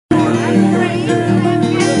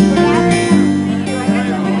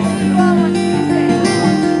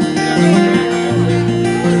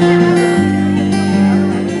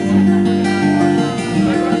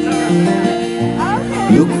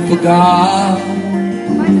Look for God,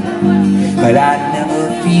 but I'd never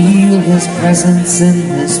feel His presence in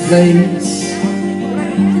this place.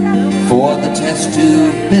 For the test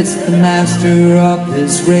tube is the master of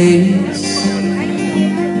this race,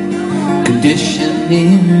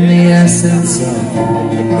 conditioning the essence of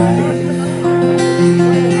all life.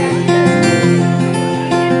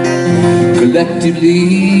 Collectively,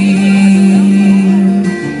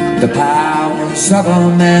 the powers of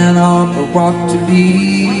a man are brought to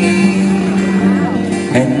be,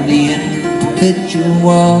 and the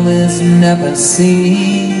individual is never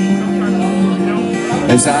seen.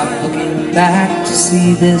 As I'm looking back to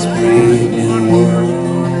see this brave new world,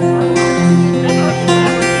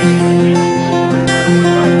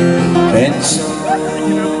 and so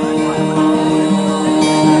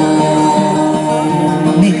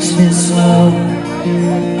makes me slow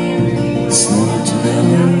to know.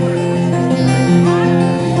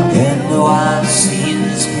 And though I've seen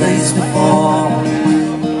this place before,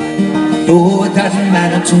 oh, it doesn't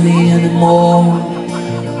matter to me anymore,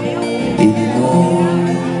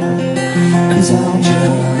 'cause I'm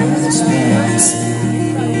just passing.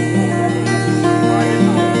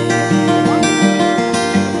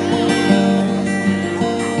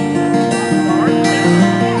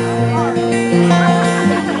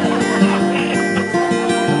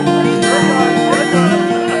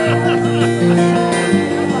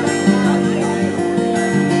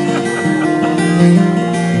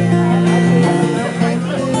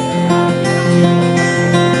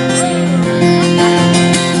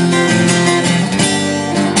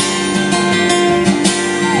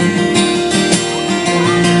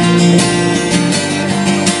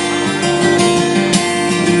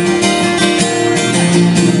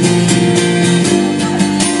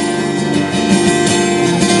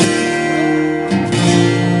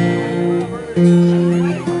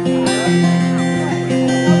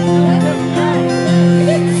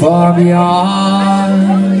 Far beyond,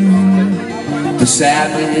 the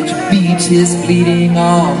savage beats his bleeding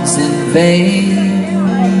arms in vain.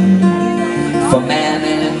 For man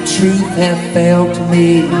and truth have failed to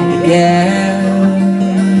meet again.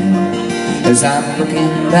 As I'm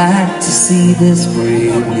looking back to see this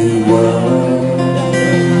brave new world,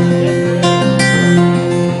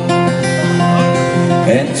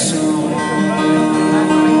 and so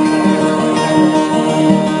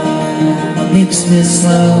makes me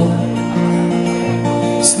slow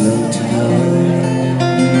to know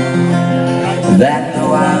that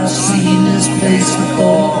though I've seen this place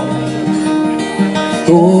before,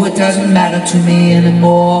 oh, it doesn't matter to me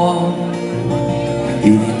anymore.